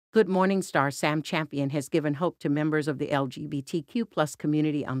Good morning star Sam Champion has given hope to members of the LGBTQ+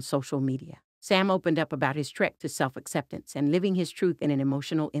 community on social media. Sam opened up about his trek to self-acceptance and living his truth in an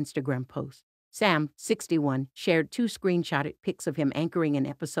emotional Instagram post. Sam, 61, shared two screenshotted pics of him anchoring an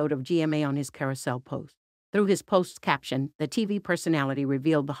episode of GMA on his carousel post. Through his post's caption, the TV personality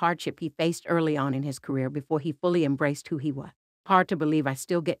revealed the hardship he faced early on in his career before he fully embraced who he was. Hard to believe I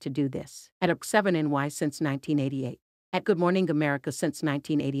still get to do this. At up 7 NY since 1988. At Good Morning America since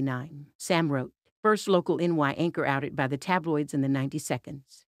 1989, Sam wrote, first local NY anchor outed by the tabloids in the 90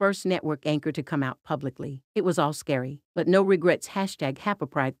 seconds. First network anchor to come out publicly. It was all scary, but no regrets.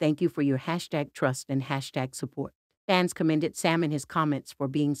 #HappyPride. Thank you for your #trust and #support. Fans commended Sam in his comments for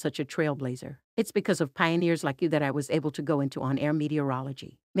being such a trailblazer. It's because of pioneers like you that I was able to go into on-air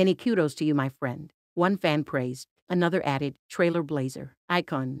meteorology. Many kudos to you, my friend. One fan praised. Another added, trailblazer,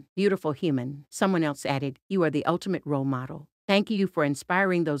 icon, beautiful human. Someone else added, you are the ultimate role model. Thank you for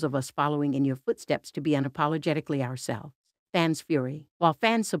inspiring those of us following in your footsteps to be unapologetically ourselves. Fans' fury. While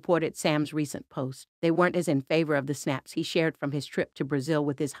fans supported Sam's recent post, they weren't as in favor of the snaps he shared from his trip to Brazil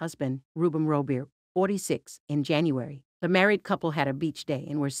with his husband, Ruben Robert, 46, in January. The married couple had a beach day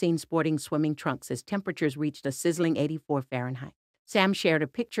and were seen sporting swimming trunks as temperatures reached a sizzling 84 Fahrenheit. Sam shared a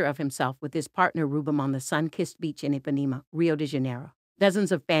picture of himself with his partner Ruben on the sun-kissed beach in Ipanema, Rio de Janeiro.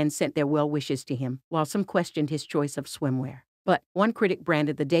 Dozens of fans sent their well wishes to him, while some questioned his choice of swimwear. But one critic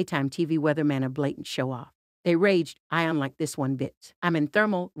branded the daytime TV weatherman a blatant show-off. They raged, "Ion like this one bit. I'm in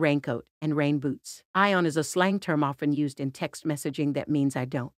thermal, raincoat, and rain boots." Ion is a slang term often used in text messaging that means I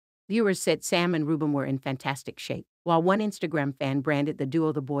don't. Viewers said Sam and Ruben were in fantastic shape, while one Instagram fan branded the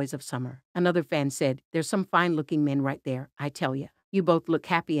duo the boys of summer. Another fan said, there's some fine-looking men right there, I tell ya. You both look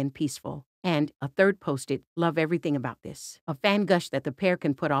happy and peaceful. And a third posted, love everything about this. A fan gushed that the pair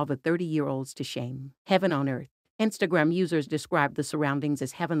can put all the 30-year-olds to shame. Heaven on earth. Instagram users described the surroundings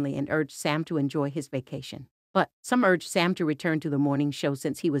as heavenly and urged Sam to enjoy his vacation. But some urged Sam to return to the morning show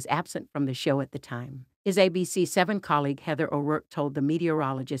since he was absent from the show at the time. His ABC7 colleague Heather O'Rourke told the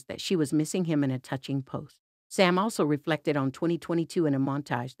meteorologist that she was missing him in a touching post. Sam also reflected on 2022 in a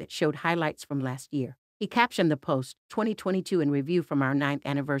montage that showed highlights from last year. He captioned the post, 2022 in review from our 9th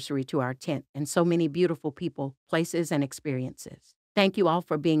anniversary to our 10th, and so many beautiful people, places, and experiences. Thank you all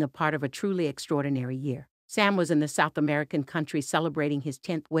for being a part of a truly extraordinary year. Sam was in the South American country celebrating his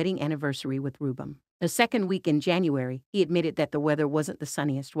 10th wedding anniversary with Ruben. The second week in January, he admitted that the weather wasn't the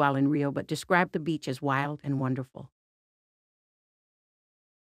sunniest while in Rio but described the beach as wild and wonderful.